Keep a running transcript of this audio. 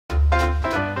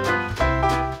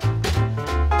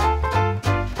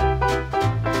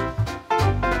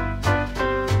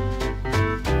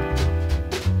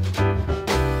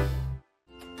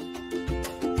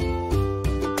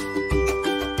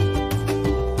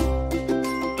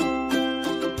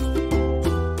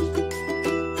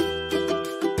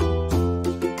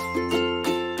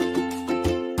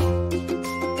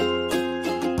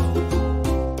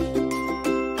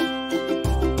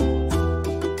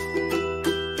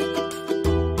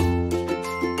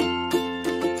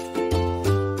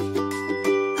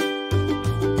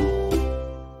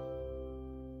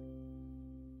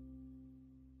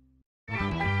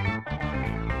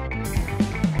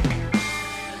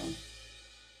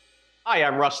Hi,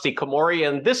 I'm Rusty Komori,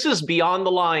 and this is Beyond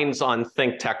the Lines on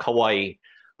ThinkTech Hawaii.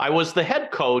 I was the head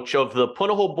coach of the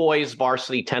Punahou boys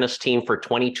varsity tennis team for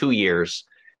 22 years,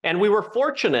 and we were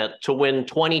fortunate to win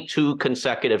 22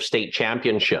 consecutive state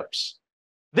championships.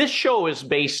 This show is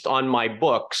based on my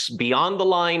books, Beyond the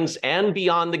Lines and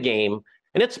Beyond the Game,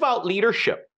 and it's about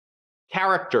leadership,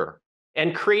 character,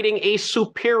 and creating a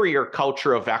superior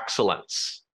culture of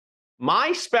excellence.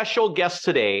 My special guest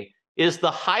today is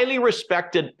the highly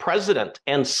respected president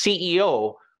and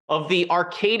CEO of the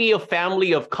Arcadia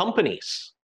family of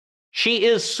companies. She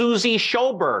is Suzie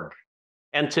Schulberg,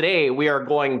 and today we are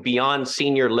going beyond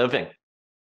senior living.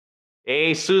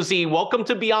 Hey, Suzie, welcome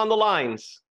to Beyond the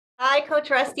Lines. Hi,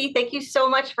 Coach Rusty. Thank you so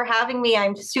much for having me.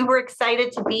 I'm super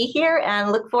excited to be here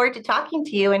and look forward to talking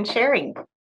to you and sharing.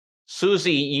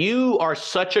 Suzie, you are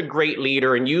such a great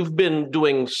leader, and you've been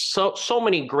doing so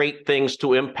many great things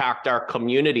to impact our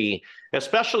community,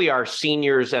 especially our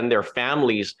seniors and their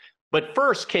families. But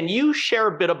first, can you share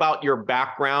a bit about your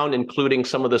background, including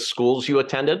some of the schools you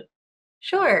attended?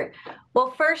 Sure.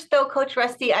 Well, first, though, Coach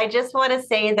Rusty, I just want to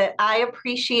say that I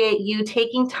appreciate you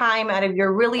taking time out of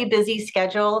your really busy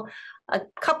schedule a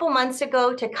couple months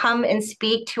ago to come and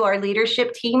speak to our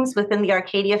leadership teams within the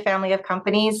Arcadia family of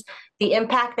companies. The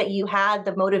impact that you had,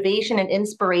 the motivation and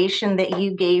inspiration that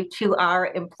you gave to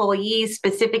our employees,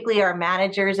 specifically our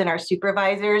managers and our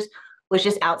supervisors, was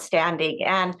just outstanding.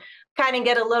 And kind of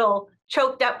get a little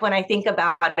choked up when I think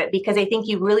about it, because I think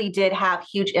you really did have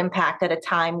huge impact at a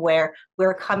time where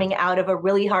we're coming out of a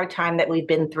really hard time that we've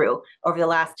been through over the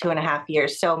last 2.5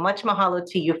 years. So much mahalo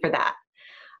to you for that.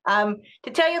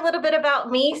 To tell you a little bit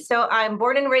about me, so I'm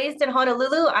born and raised in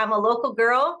Honolulu. I'm a local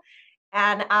girl,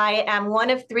 and I am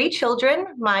one of 3 children.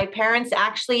 My parents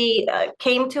actually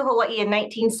came to Hawaii in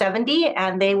 1970,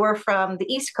 and they were from the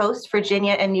East Coast,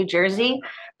 Virginia and New Jersey.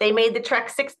 They made the trek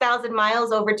 6,000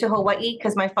 miles over to Hawaii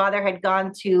because my father had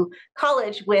gone to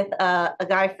college with a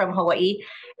guy from Hawaii.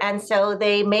 And so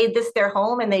they made this their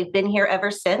home, and they've been here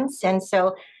ever since. And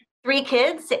so 3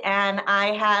 kids, and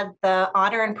I had the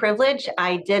honor and privilege.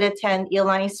 I did attend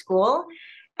Iolani School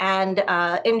and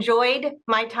enjoyed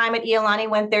my time at Iolani,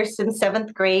 went there since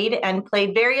 7th grade and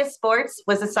played various sports,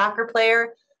 was a soccer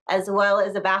player as well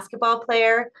as a basketball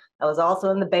player. I was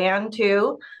also in the band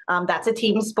too. That's a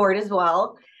team sport as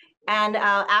well. And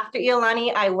after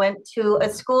Iolani, I went to a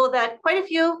school that quite a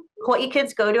few Hawaii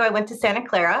kids go to. I went to Santa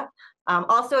Clara,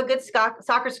 also a good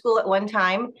soccer school at one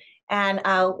time, and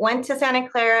went to Santa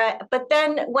Clara. But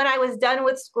then when I was done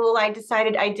with school, I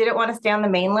decided I didn't want to stay on the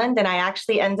mainland, and I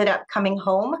actually ended up coming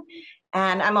home.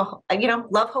 And I'm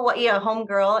love Hawaii, a home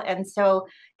girl. And so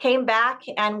came back.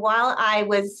 And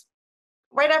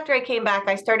right after I came back,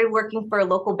 I started working for a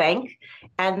local bank,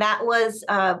 and that was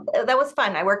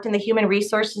fun. I worked in the human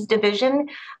resources division,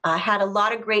 had a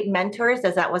lot of great mentors,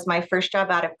 as that was my first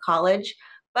job out of college.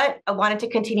 But I wanted to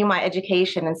continue my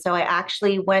education. And so I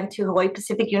actually went to Hawaii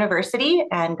Pacific University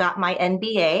and got my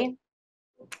MBA.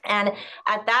 And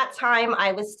at that time,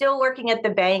 I was still working at the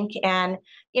bank. And,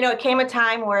 it came a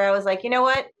time where I was like, you know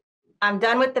what? I'm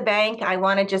done with the bank. I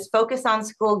want to just focus on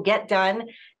school, get done.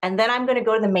 And then I'm going to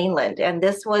go to the mainland. And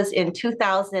this was in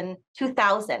 2000.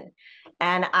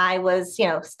 And I was,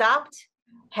 stopped,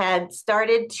 had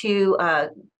started to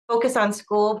focus on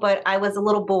school, but I was a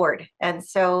little bored. And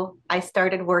so I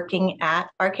started working at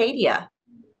Arcadia.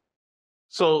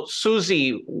 So,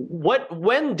 Suzie,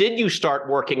 when did you start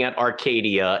working at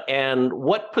Arcadia, and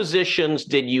what positions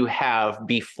did you have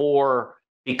before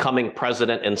becoming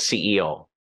president and CEO?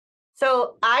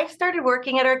 So I started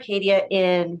working at Arcadia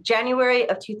in January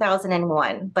of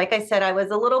 2001. Like I said, I was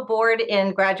a little bored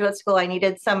in graduate school. I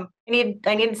needed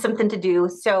something to do.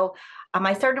 So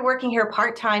I started working here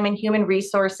part-time in human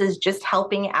resources, just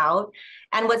helping out.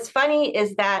 And what's funny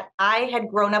is that I had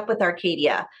grown up with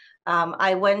Arcadia.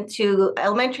 I went to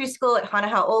elementary school at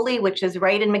Hanahau'oli, which is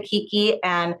right in Makiki,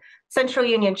 and Central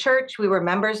Union Church we were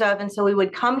members of. And so we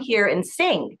would come here and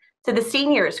sing to the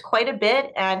seniors quite a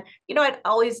bit. And, I'd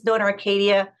always known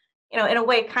Arcadia, in a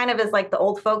way, kind of as like the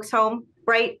old folks home,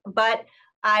 right? But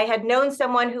I had known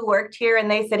someone who worked here, and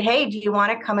they said, hey, do you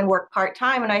want to come and work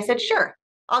part-time? And I said, sure.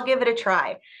 I'll give it a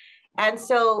try. And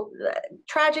so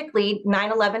tragically,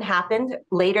 9/11 happened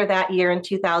later that year in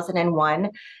 2001.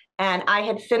 And I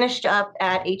had finished up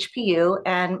at HPU,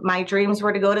 and my dreams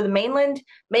were to go to the mainland,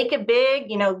 make it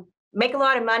big, make a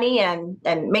lot of money and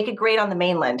make it great on the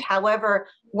mainland. However,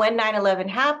 when 9/11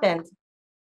 happened,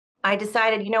 I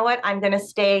decided, you know what, I'm going to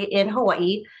stay in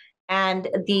Hawaii. And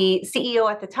the CEO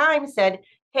at the time said,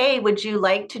 hey, would you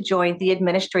like to join the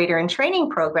administrator and training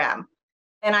program?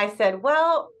 And I said,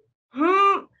 well,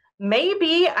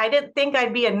 maybe I didn't think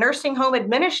I'd be a nursing home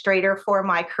administrator for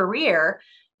my career,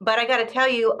 but I got to tell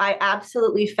you, I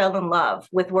absolutely fell in love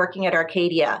with working at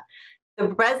Arcadia. The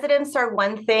residents are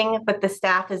one thing, but the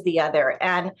staff is the other.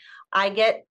 And I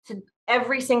get to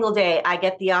every single day, I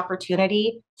get the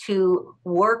opportunity to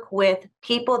work with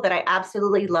people that I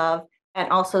absolutely love and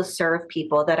also serve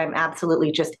people that I'm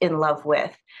absolutely just in love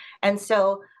with. And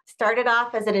so started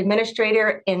off as an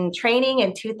administrator in training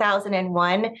in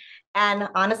 2001. And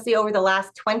honestly, over the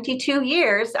last 22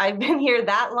 years, I've been here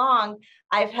that long.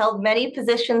 I've held many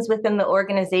positions within the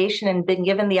organization and been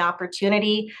given the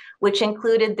opportunity, which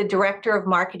included the director of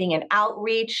marketing and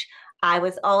outreach. I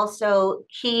was also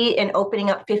key in opening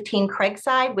up 15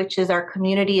 Craigside, which is our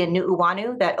community in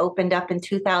Nu'uanu that opened up in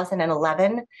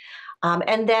 2011.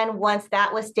 And then once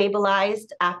that was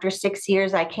stabilized, after 6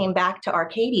 years, I came back to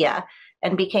Arcadia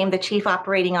and became the chief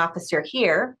operating officer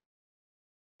here.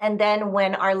 And then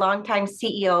when our longtime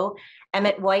CEO,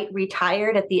 Emmett White,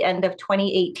 retired at the end of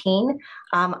 2018,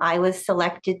 I was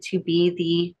selected to be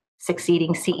the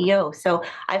succeeding CEO. So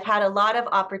I've had a lot of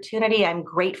opportunity. I'm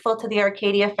grateful to the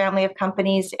Arcadia family of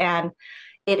companies, and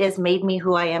it has made me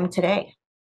who I am today.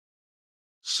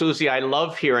 Suzie, I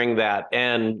love hearing that.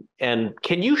 And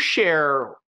can you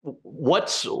share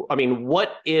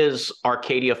what is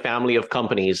Arcadia family of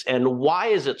companies and why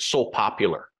is it so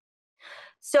popular?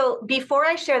 So before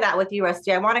I share that with you,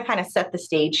 Rusty, I want to kind of set the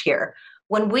stage here.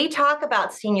 When we talk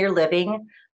about senior living,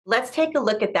 let's take a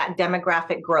look at that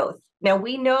demographic growth. Now,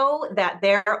 we know that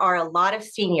there are a lot of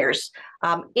seniors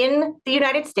in the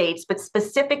United States, but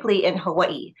specifically in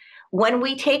Hawaii. When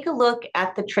we take a look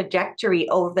at the trajectory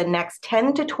over the next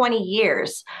 10 to 20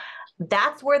 years,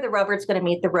 that's where the rubber's going to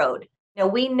meet the road. Now,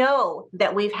 we know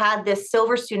that we've had this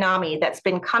silver tsunami that's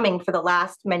been coming for the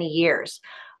last many years,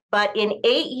 but in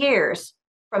 8 years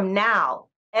from now,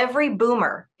 every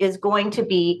boomer is going to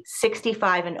be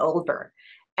 65 and older.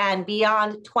 And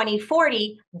beyond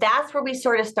 2040, that's where we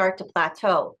sort of start to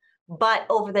plateau. But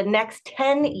over the next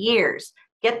 10 years,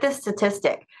 get this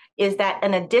statistic, is that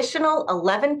an additional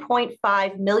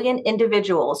 11.5 million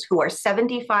individuals who are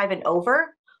 75 and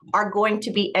over are going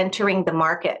to be entering the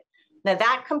market. Now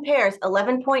that compares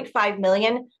 11.5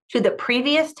 million to the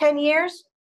previous 10 years,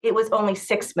 it was only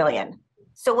 6 million.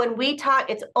 So when we talk,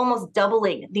 it's almost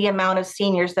doubling the amount of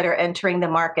seniors that are entering the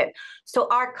market. So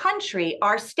our country,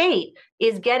 our state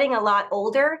is getting a lot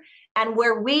older, and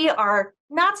where we are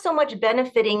not so much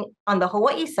benefiting on the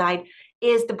Hawaii side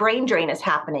is the brain drain is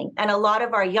happening. And a lot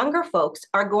of our younger folks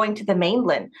are going to the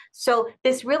mainland. So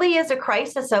this really is a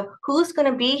crisis of who's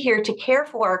going to be here to care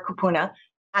for our kupuna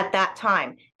at that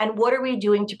time. And what are we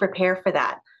doing to prepare for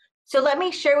that? So let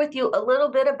me share with you a little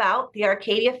bit about the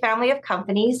Arcadia family of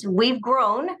companies. We've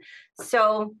grown.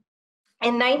 So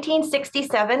in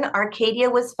 1967, Arcadia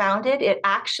was founded. It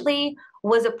actually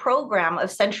was a program of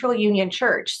Central Union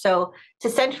Church. So to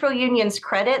Central Union's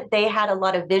credit, they had a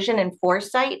lot of vision and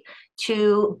foresight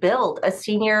to build a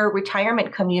senior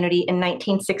retirement community in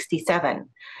 1967.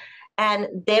 And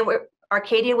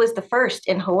Arcadia was the first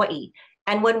in Hawaii.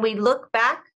 And when we look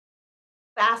back,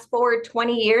 fast forward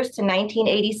 20 years to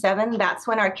 1987, that's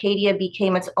when Arcadia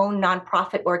became its own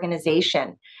nonprofit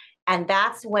organization. And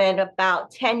that's when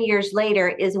about 10 years later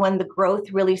is when the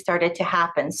growth really started to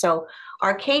happen. So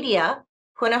Arcadia,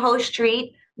 Punahou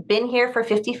Street, been here for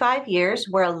 55 years.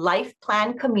 We're a life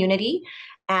plan community.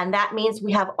 And that means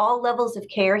we have all levels of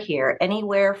care here,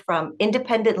 anywhere from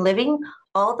independent living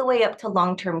all the way up to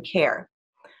long-term care.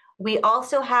 We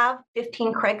also have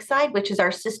 15 Craigside, which is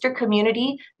our sister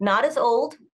community, not as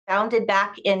old, founded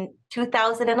back in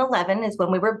 2011 is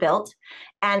when we were built.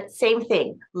 And same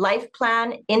thing, life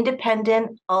plan,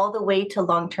 independent, all the way to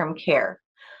long-term care.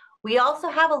 We also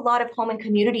have a lot of home and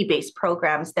community-based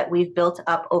programs that we've built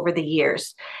up over the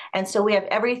years. And so we have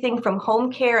everything from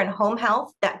home care and home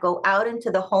health that go out into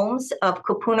the homes of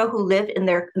kupuna who live in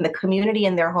the community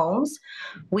in their homes.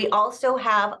 We also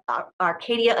have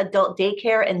Arcadia Adult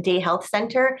Daycare and Day Health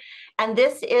Center. And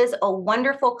this is a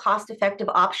wonderful, cost-effective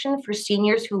option for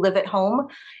seniors who live at home.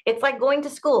 It's like going to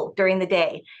school during the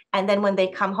day. And then when they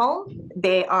come home,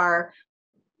 they are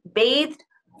bathed,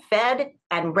 fed,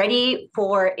 and ready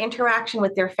for interaction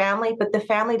with their family, but the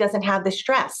family doesn't have the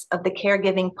stress of the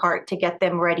caregiving part to get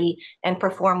them ready and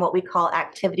perform what we call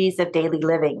activities of daily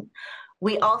living.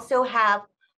 We also have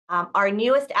our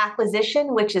newest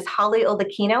acquisition, which is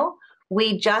Hale'olakino.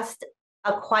 We just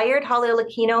acquired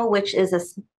Hale'olakino, which is a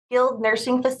skilled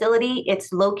nursing facility.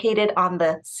 It's located on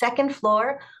the second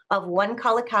floor of One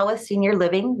Kalakaua Senior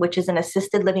Living, which is an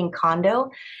assisted living condo.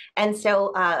 And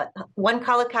so One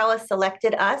Kalakaua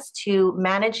selected us to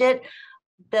manage it.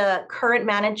 The current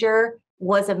manager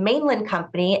was a mainland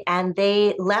company, and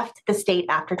they left the state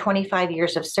after 25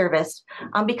 years of service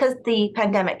because the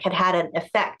pandemic had had an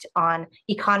effect on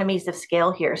economies of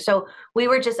scale here. So we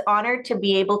were just honored to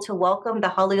be able to welcome the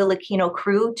Haleolekino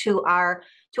crew to our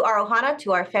ohana,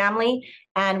 to our family,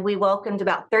 and we welcomed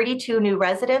about 32 new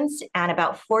residents and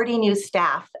about 40 new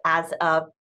staff as of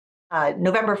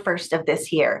November 1st of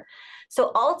this year.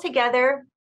 So altogether,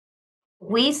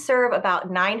 we serve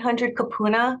about 900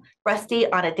 kupuna, Rusty,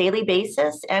 on a daily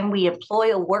basis, and we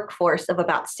employ a workforce of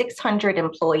about 600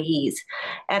 employees.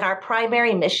 And our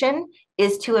primary mission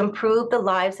is to improve the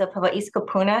lives of Hawaii's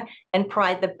kupuna and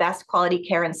provide the best quality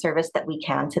care and service that we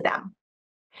can to them.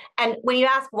 And when you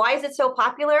ask, why is it so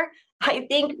popular? I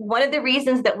think one of the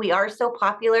reasons that we are so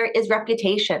popular is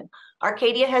reputation.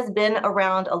 Arcadia has been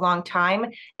around a long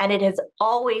time, and it has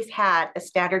always had a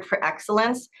standard for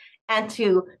excellence. And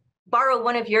to borrow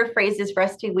one of your phrases,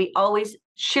 Rusty, we always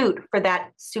shoot for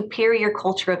that superior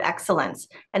culture of excellence.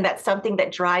 And that's something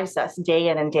that drives us day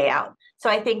in and day out. So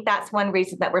I think that's one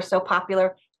reason that we're so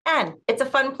popular. And it's a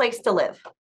fun place to live.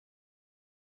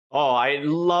 Oh, I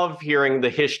love hearing the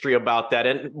history about that.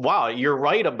 And wow, you're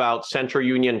right about Central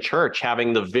Union Church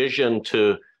having the vision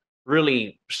to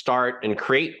really start and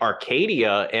create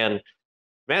Arcadia. And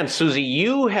man, Suzie,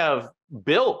 you have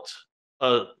built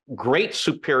a great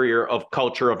superior of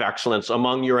culture of excellence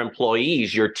among your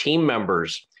employees, your team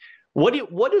members. What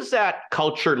does that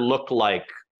culture look like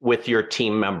with your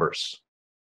team members?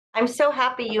 I'm so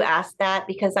happy you asked that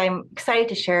because I'm excited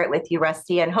to share it with you,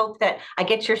 Rusty, and hope that I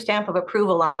get your stamp of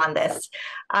approval on this.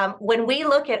 When we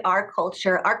look at our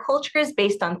culture is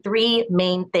based on three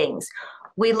main things.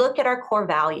 We look at our core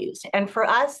values, and for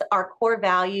us, our core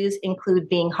values include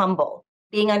being humble,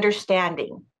 being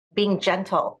understanding, being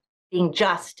gentle, being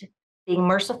just, being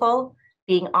merciful,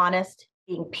 being honest,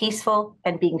 being peaceful,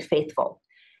 and being faithful.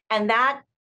 And that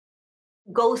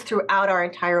goes throughout our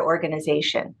entire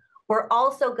organization. We're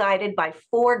also guided by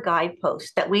 4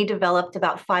 guideposts that we developed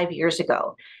about 5 years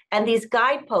ago. And these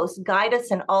guideposts guide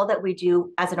us in all that we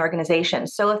do as an organization.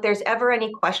 So if there's ever any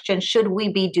question, should we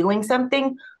be doing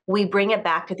something, we bring it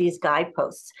back to these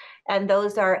guideposts. And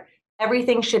those are,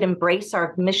 everything should embrace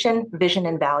our mission, vision,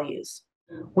 and values.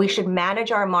 We should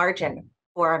manage our margin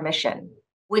for our mission.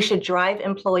 We should drive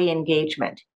employee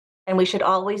engagement. And we should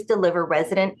always deliver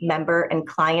resident, member, and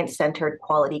client-centered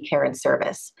quality care and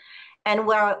service. And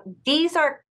while these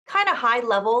are kind of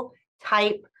high-level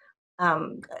type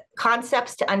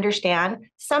concepts to understand,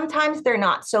 sometimes they're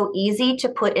not so easy to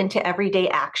put into everyday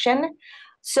action.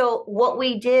 So what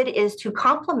we did is to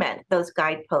complement those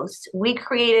guideposts, we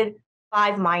created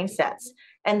 5 mindsets.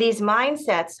 And these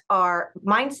mindsets are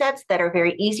mindsets that are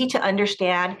very easy to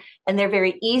understand, and they're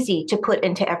very easy to put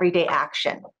into everyday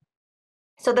action.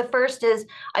 So the first is,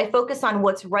 I focus on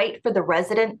what's right for the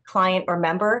resident, client, or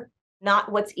member,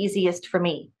 not what's easiest for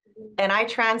me. And I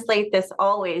translate this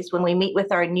always when we meet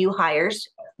with our new hires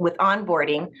with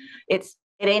onboarding. It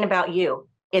ain't about you,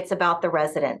 it's about the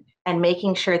resident and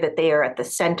making sure that they are at the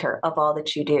center of all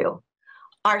that you do.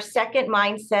 Our second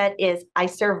mindset is, I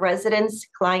serve residents,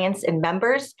 clients, and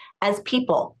members as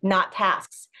people, not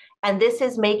tasks. And this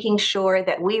is making sure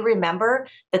that we remember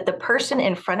that the person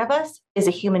in front of us is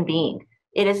a human being.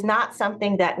 It is not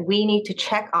something that we need to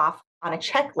check off on a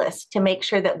checklist to make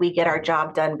sure that we get our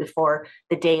job done before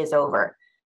the day is over.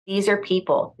 These are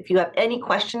people. If you have any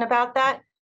question about that,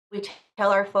 we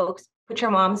tell our folks, put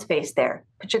your mom's face there,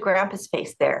 put your grandpa's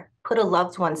face there, put a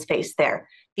loved one's face there.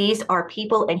 These are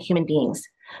people and human beings.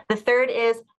 The third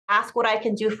is, ask what I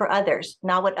can do for others,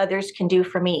 not what others can do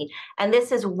for me. And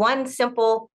this is one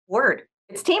simple word.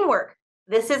 It's teamwork.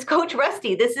 This is Coach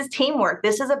Rusty. This is teamwork.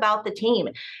 This is about the team.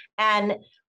 And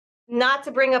not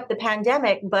to bring up the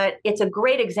pandemic, but it's a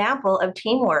great example of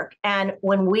teamwork. And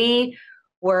when we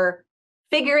were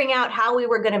figuring out how we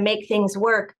were going to make things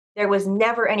work, there was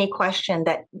never any question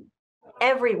that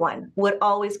everyone would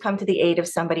always come to the aid of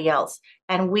somebody else.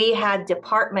 And we had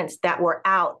departments that were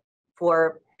out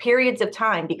for periods of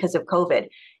time because of COVID.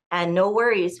 And no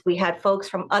worries, we had folks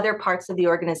from other parts of the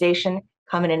organization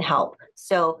come in and help.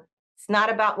 So it's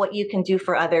not about what you can do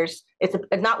for others. It's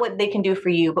not what they can do for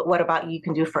you, but what about you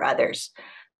can do for others.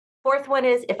 Fourth one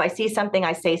is, if I see something,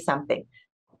 I say something.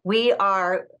 We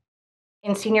are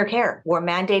in senior care. We're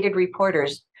mandated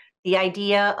reporters. The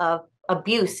idea of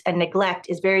abuse and neglect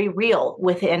is very real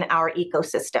within our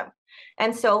ecosystem.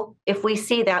 And so if we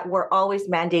see that, we're always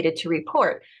mandated to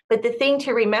report. But the thing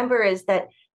to remember is that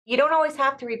you don't always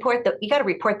have to report you got to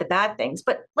report the bad things,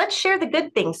 but let's share the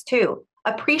good things too.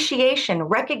 Appreciation,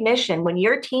 recognition. When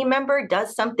your team member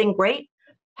does something great,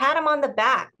 pat them on the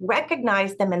back,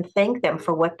 recognize them and thank them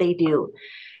for what they do.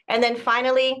 And then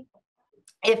finally,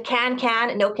 if can,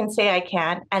 no can say I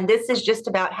can. And this is just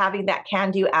about having that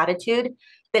can-do attitude,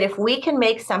 that if we can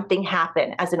make something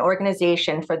happen as an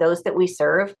organization for those that we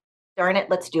serve, darn it,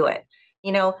 let's do it.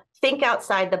 Think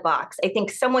outside the box. I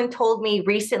think someone told me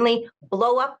recently,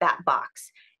 blow up that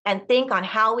box and think on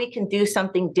how we can do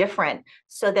something different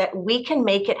so that we can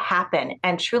make it happen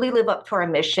and truly live up to our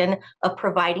mission of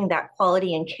providing that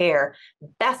quality and care,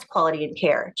 best quality and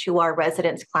care to our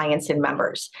residents, clients, and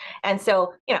members. And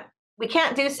so, we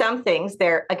can't do some things,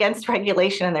 they're against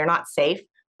regulation and they're not safe.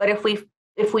 But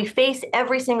if we face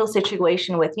every single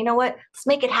situation with, let's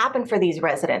make it happen for these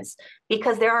residents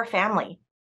because they're our family,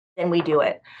 then we do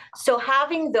it. So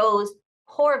having those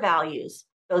core values,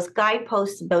 those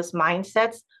guideposts, those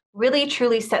mindsets really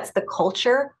truly sets the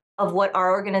culture of what our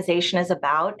organization is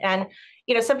about. And,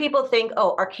 some people think,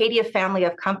 oh, Arcadia family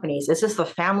of companies, is this a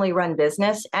family-run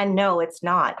business? And no, it's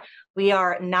not. We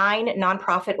are 9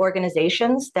 nonprofit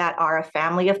organizations that are a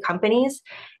family of companies,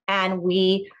 and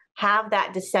we have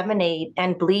that disseminate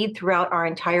and bleed throughout our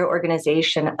entire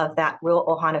organization of that real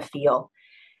Ohana feel.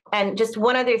 And just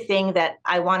one other thing that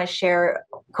I want to share,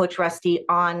 Coach Rusty,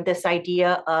 on this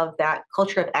idea of that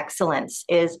culture of excellence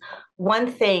is one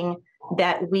thing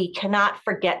that we cannot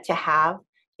forget to have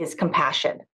is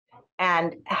compassion.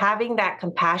 And having that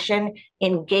compassion,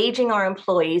 engaging our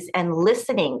employees and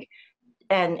listening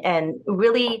and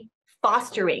really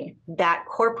fostering that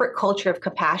corporate culture of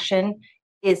compassion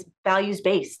is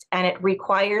values-based, and it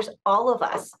requires all of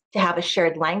us to have a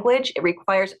shared language. It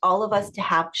requires all of us to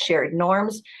have shared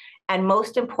norms. And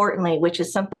most importantly, which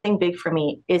is something big for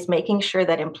me, is making sure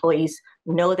that employees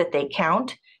know that they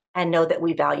count and know that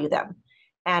we value them.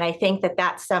 And I think that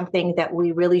that's something that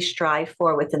we really strive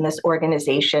for within this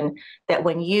organization, that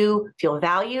when you feel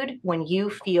valued, when you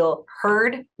feel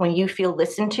heard, when you feel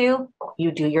listened to,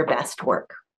 you do your best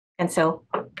work. And so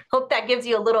hope that gives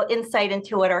you a little insight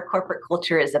into what our corporate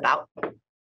culture is about.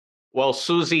 Well,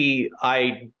 Suzie,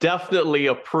 I definitely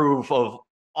approve of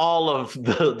all of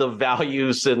the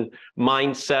values and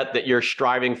mindset that you're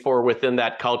striving for within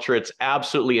that culture. It's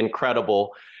absolutely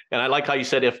incredible. And I like how you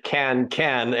said, if can.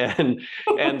 And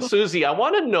Suzie, I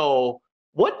want to know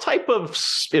what type of,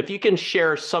 if you can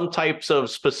share some types of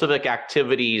specific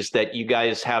activities that you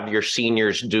guys have your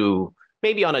seniors do,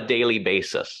 maybe on a daily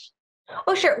basis.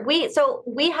 Oh, sure.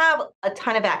 We have a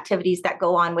ton of activities that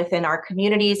go on within our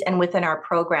communities and within our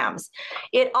programs.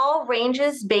 It all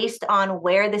ranges based on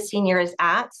where the senior is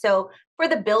at. So for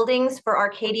the buildings for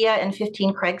Arcadia and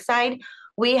 15 Craigside,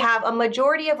 we have a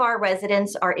majority of our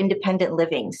residents are independent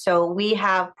living. So we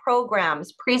have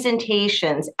programs,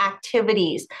 presentations,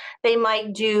 activities. They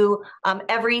might do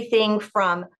everything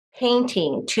from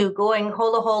painting to going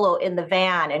holo holo in the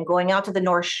van and going out to the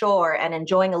North Shore and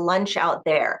enjoying a lunch out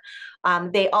there.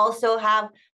 They also have,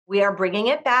 we are bringing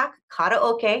it back,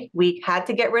 karaoke. We had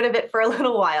to get rid of it for a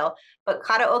little while, but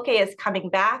karaoke is coming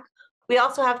back. We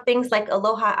also have things like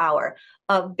Aloha Hour,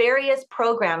 various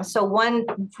programs. So one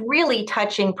really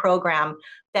touching program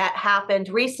that happened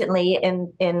recently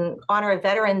in honor of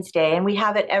Veterans Day, and we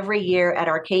have it every year at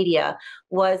Arcadia,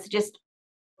 was just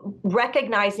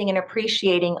recognizing and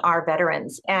appreciating our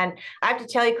veterans. And I have to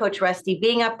tell you, Coach Rusty,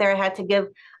 being up there, I had to give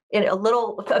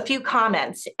a few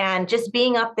comments, and just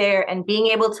being up there and being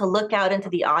able to look out into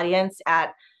the audience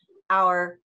at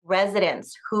our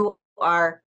residents who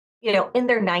are, in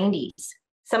their 90s,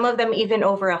 some of them even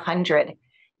over 100.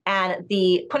 And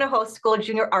the Punahou School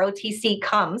Junior ROTC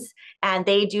comes and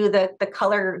they do the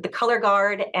color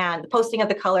guard and the posting of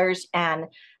the colors, and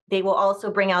they will also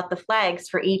bring out the flags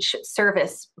for each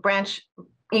branch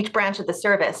of the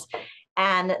service.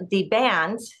 And the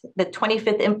band, the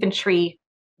 25th Infantry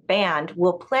Band,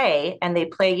 will play, and they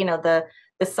play,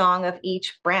 the song of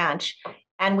each branch.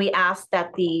 And we ask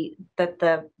that the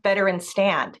veterans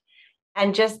stand.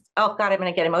 And just, oh God, I'm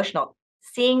going to get emotional.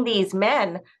 Seeing these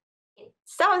men,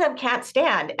 some of them can't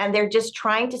stand, and they're just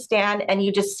trying to stand, and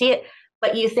you just see it.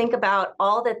 But you think about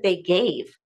all that they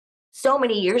gave so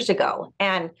many years ago,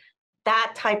 and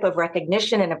that type of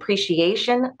recognition and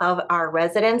appreciation of our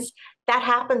residents, that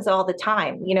happens all the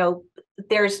time.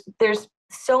 There's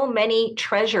so many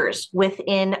treasures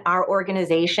within our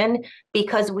organization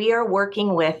because we are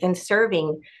working with and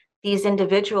serving these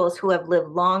individuals who have lived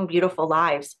long, beautiful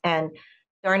lives. And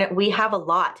darn it, we have a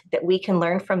lot that we can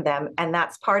learn from them. And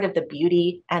that's part of the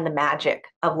beauty and the magic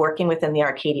of working within the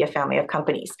Arcadia family of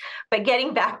companies. But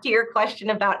getting back to your question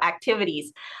about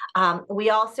activities, we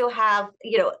also have,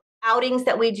 outings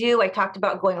that we do. I talked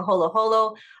about going holo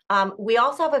holo. We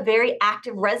also have a very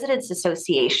active residents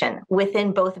association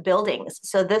within both buildings.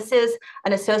 So this is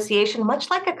an association, much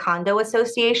like a condo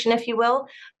association, if you will,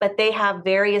 but they have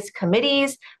various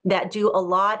committees that do a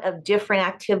lot of different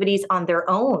activities on their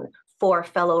own for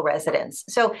fellow residents.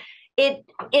 So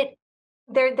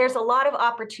there's a lot of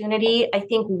opportunity. I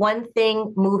think one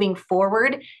thing moving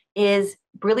forward is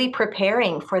really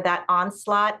preparing for that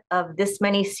onslaught of this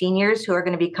many seniors who are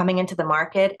going to be coming into the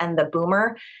market, and the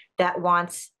boomer that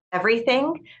wants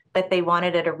everything, but they want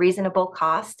it at a reasonable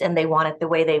cost and they want it the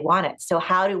way they want it. So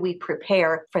how do we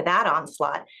prepare for that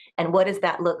onslaught? And what does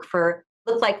that look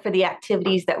like for the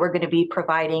activities that we're going to be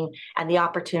providing and the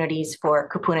opportunities for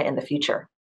Kupuna in the future?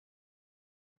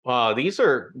 Wow, these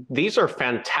are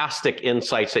fantastic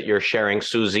insights that you're sharing,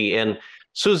 Suzie. And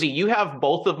Suzie, you have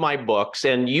both of my books,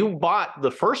 and you bought the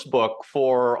first book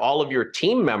for all of your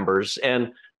team members.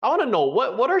 And I want to know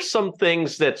what are some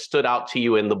things that stood out to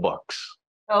you in the books?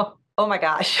 Oh my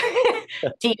gosh.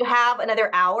 Do you have another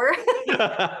hour?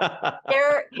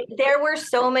 There were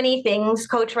so many things,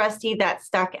 Coach Rusty, that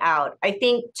stuck out. I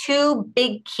think two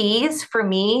big keys for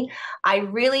me. I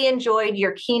really enjoyed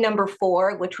your key number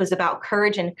 4, which was about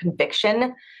courage and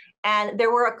conviction. And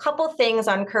there were a couple things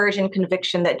on courage and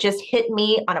conviction that just hit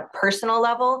me on a personal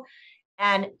level.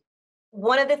 And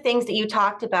one of the things that you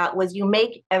talked about was you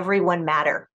make everyone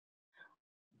matter.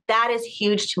 That is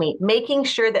huge to me, making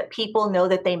sure that people know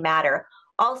that they matter.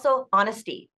 Also,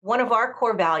 honesty, one of our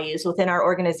core values within our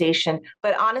organization,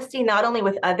 but honesty not only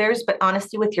with others, but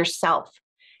honesty with yourself.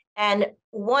 And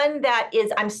one that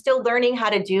is I'm still learning how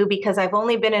to do, because I've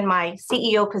only been in my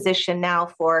CEO position now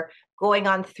for going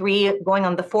on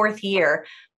the 4th year,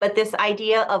 but this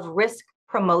idea of risk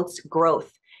promotes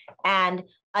growth. And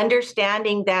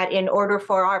understanding that in order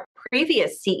for our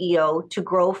previous CEO to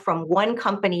grow from 1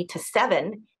 company to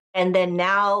 7, and then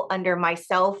now under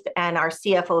myself and our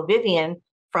CFO Vivian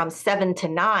from 7 to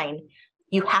 9,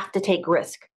 you have to take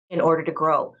risk in order to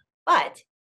grow. But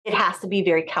it has to be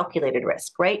very calculated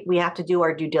risk, right? We have to do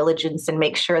our due diligence and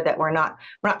make sure that we're not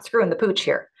screwing the pooch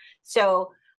here.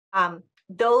 So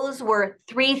those were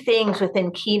 3 things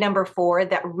within key number 4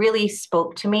 that really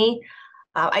spoke to me.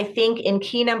 I think in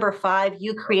key number 5,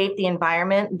 you create the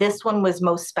environment. This one was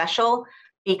most special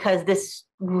because this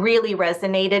really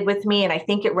resonated with me, and I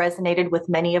think it resonated with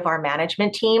many of our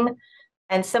management team.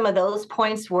 And some of those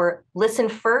points were listen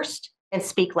first and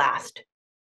speak last.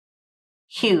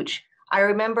 Huge. I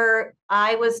remember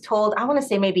I was told, I want to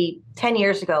say maybe 10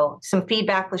 years ago, some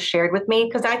feedback was shared with me,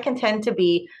 because I can tend to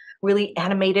be really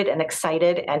animated and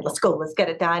excited and let's go, let's get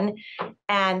it done.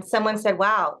 And someone said,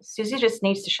 wow, Suzie just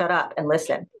needs to shut up and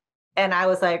listen. And I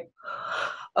was like,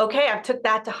 okay, I've took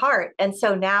that to heart. And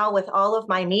so now with all of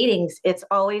my meetings, it's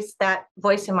always that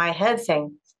voice in my head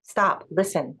saying, stop,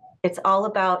 listen. It's all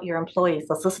about your employees.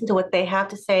 Let's listen to what they have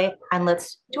to say, and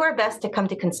let's do our best to come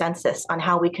to consensus on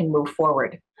how we can move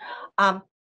forward.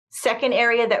 Second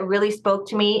area that really spoke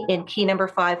to me in key number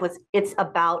 5 was it's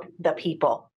about the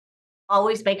people.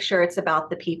 Always make sure it's about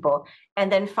the people.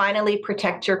 And then finally,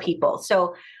 protect your people.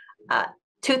 So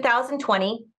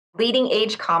 2020, Leading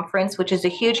Age Conference, which is a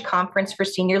huge conference for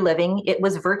senior living. It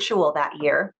was virtual that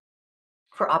year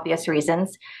for obvious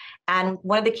reasons. And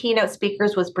one of the keynote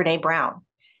speakers was Brene Brown.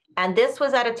 And this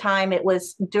was at a time, it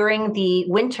was during the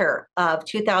winter of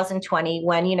 2020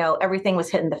 when, everything was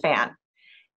hitting the fan.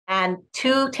 And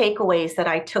 2 takeaways that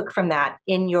I took from that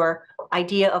in your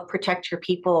idea of protect your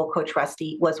people, Coach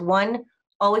Rusty, was 1,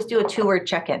 always do a 2-word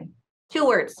check-in. 2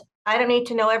 words. I don't need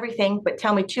to know everything, but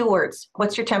tell me 2 words.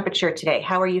 What's your temperature today?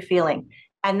 How are you feeling?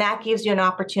 And that gives you an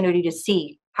opportunity to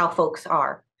see how folks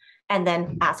are, and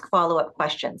then ask follow-up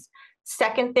questions.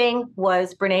 Second thing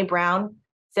was Brene Brown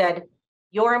said,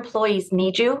 your employees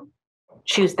need you,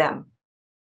 choose them.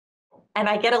 And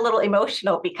I get a little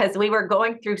emotional because we were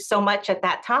going through so much at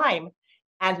that time.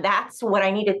 And that's what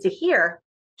I needed to hear.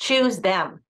 Choose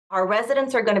them. Our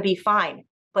residents are going to be fine.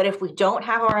 But if we don't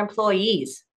have our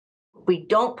employees, we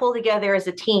don't pull together as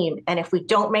a team, and if we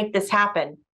don't make this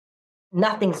happen,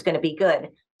 nothing's going to be good.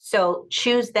 So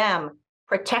choose them.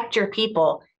 Protect your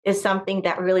people is something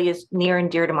that really is near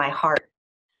and dear to my heart.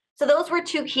 So those were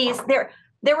 2 keys.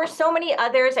 There were so many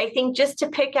others. I think just to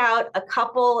pick out a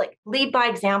couple, like lead by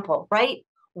example, right?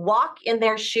 Walk in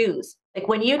their shoes. Like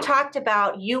when you talked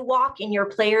about you walk in your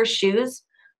players' shoes,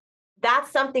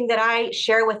 that's something that I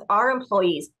share with our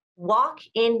employees. Walk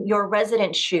in your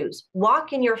residents' shoes.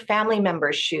 Walk in your family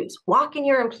members' shoes. Walk in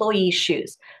your employees'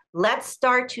 shoes. Let's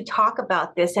start to talk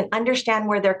about this and understand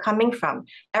where they're coming from.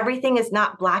 Everything is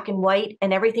not black and white,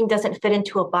 and everything doesn't fit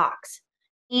into a box.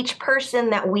 Each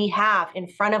person that we have in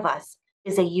front of us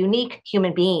is a unique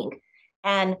human being,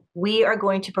 and we are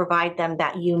going to provide them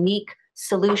that unique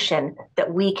solution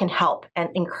that we can help and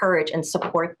encourage and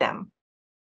support them.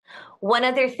 One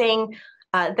other thing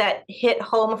that hit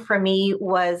home for me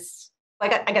was, I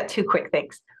got two quick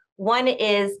things. One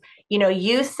is,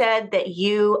 you said that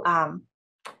you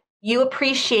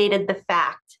appreciated the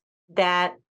fact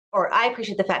that, or I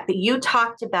appreciate the fact that you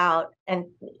talked about and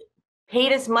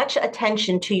paid as much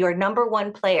attention to your number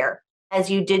 1 player as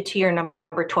you did to your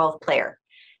number 12 player.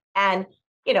 And,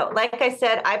 like I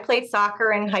said, I played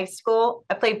soccer in high school.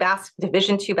 I played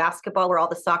Division II basketball where all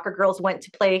the soccer girls went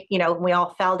to play, we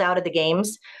all fouled out of the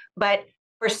games. But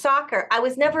for soccer, I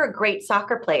was never a great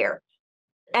soccer player.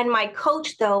 And my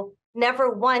coach, though, never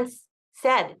once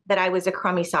said that I was a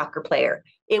crummy soccer player.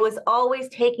 It was always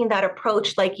taking that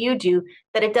approach like you do,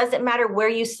 that it doesn't matter where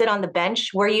you sit on the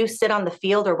bench, where you sit on the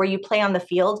field, or where you play on the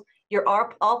field. You're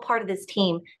all part of this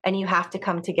team, and you have to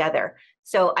come together.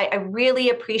 So I really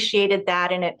appreciated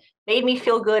that, and it made me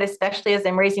feel good, especially as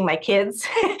I'm raising my kids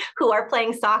who are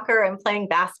playing soccer and playing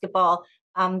basketball,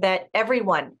 that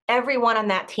everyone on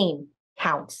that team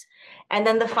counts. And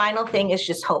then the final thing is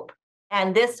just hope.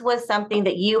 And this was something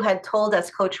that you had told us,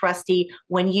 Coach Rusty,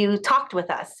 when you talked with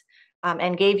us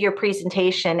and gave your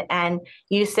presentation. And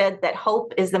you said that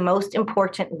hope is the most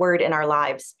important word in our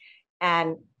lives.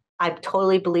 And I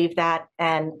totally believe that.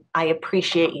 And I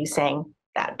appreciate you saying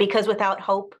that, because without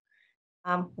hope,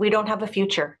 we don't have a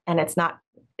future, and it's not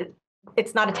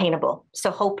attainable.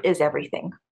 So hope is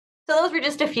everything. So those were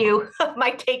just a few of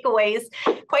my takeaways.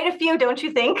 Quite a few, don't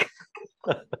you think?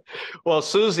 Well,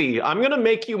 Suzie, I'm going to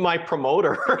make you my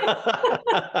promoter.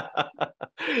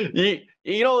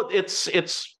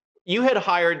 You had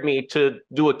hired me to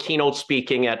do a keynote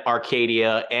speaking at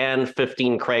Arcadia and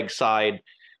 15 Craigside,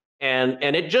 and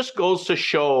it just goes to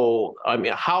show,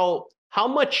 how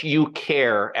much you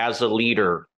care as a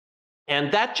leader,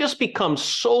 and that just becomes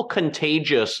so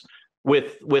contagious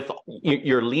with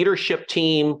your leadership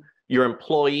team, your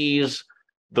employees,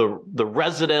 the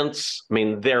residents,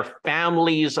 their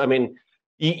families.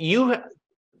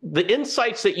 The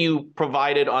insights that you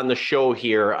provided on the show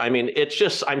here, it's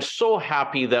just, I'm so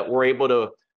happy that we're able to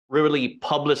really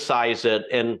publicize it,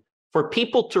 and for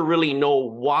people to really know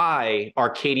why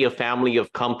Arcadia family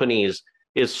of companies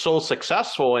is so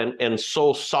successful and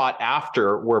so sought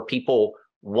after, where people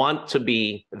want to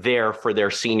be there for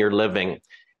their senior living.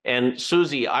 And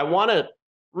Suzie, I want to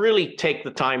really take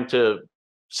the time to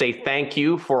say thank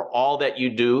you for all that you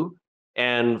do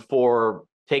and for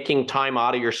taking time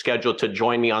out of your schedule to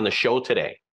join me on the show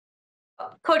today.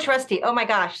 Coach Rusty, oh my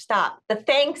gosh, stop. The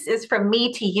thanks is from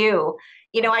me to you.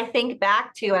 I think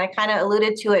back to, and I kind of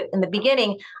alluded to it in the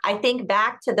beginning, I think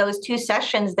back to those 2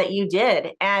 sessions that you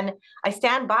did, and I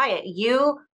stand by it.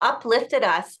 You uplifted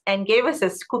us and gave us a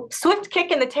swift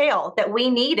kick in the tail that we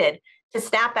needed to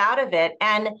snap out of it.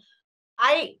 And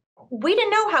we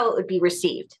didn't know how it would be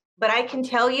received, but I can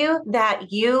tell you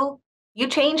that you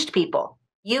changed people.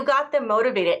 You got them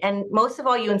motivated, and most of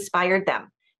all, you inspired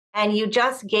them. And you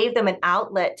just gave them an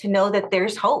outlet to know that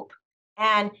there's hope.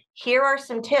 And here are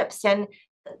some tips. And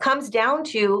it comes down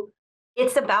to,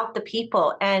 it's about the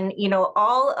people. And,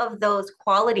 all of those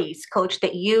qualities, Coach,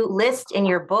 that you list in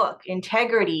your book: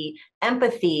 integrity,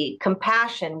 empathy,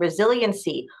 compassion,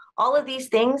 resiliency, all of these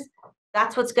things,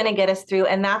 that's what's going to get us through.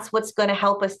 And that's what's going to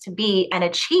help us to be and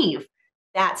achieve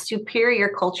that superior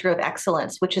culture of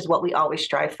excellence, which is what we always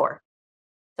strive for.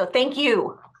 So thank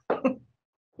you.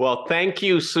 Well, thank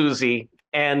you, Suzie.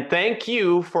 And thank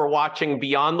you for watching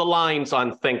Beyond the Lines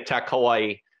on ThinkTech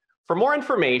Hawaii. For more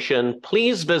information,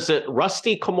 please visit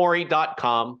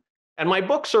rustykomori.com, and my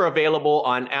books are available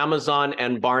on Amazon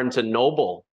and Barnes &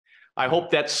 Noble. I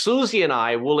hope that Suzie and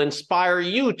I will inspire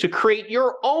you to create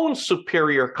your own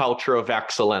superior culture of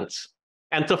excellence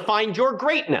and to find your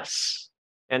greatness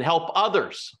and help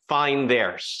others find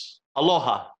theirs.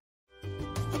 Aloha.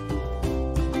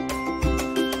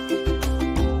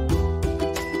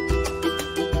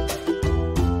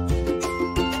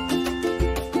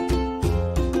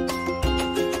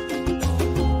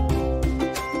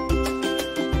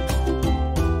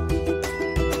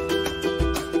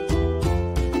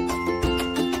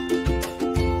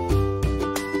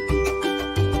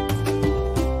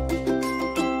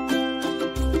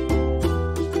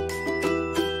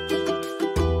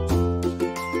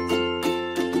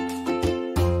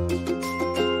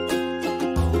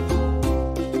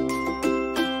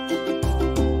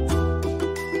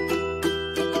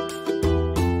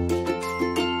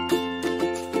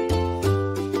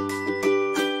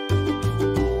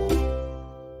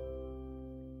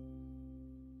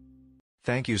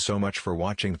 Thank you so much for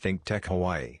watching ThinkTech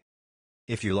Hawaii.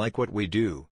 If you like what we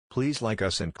do, please like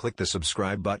us and click the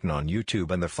subscribe button on YouTube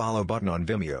and the follow button on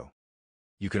Vimeo.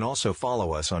 You can also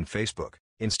follow us on Facebook,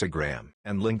 Instagram,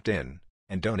 and LinkedIn,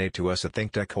 and donate to us at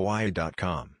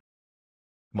thinktechhawaii.com.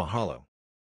 Mahalo.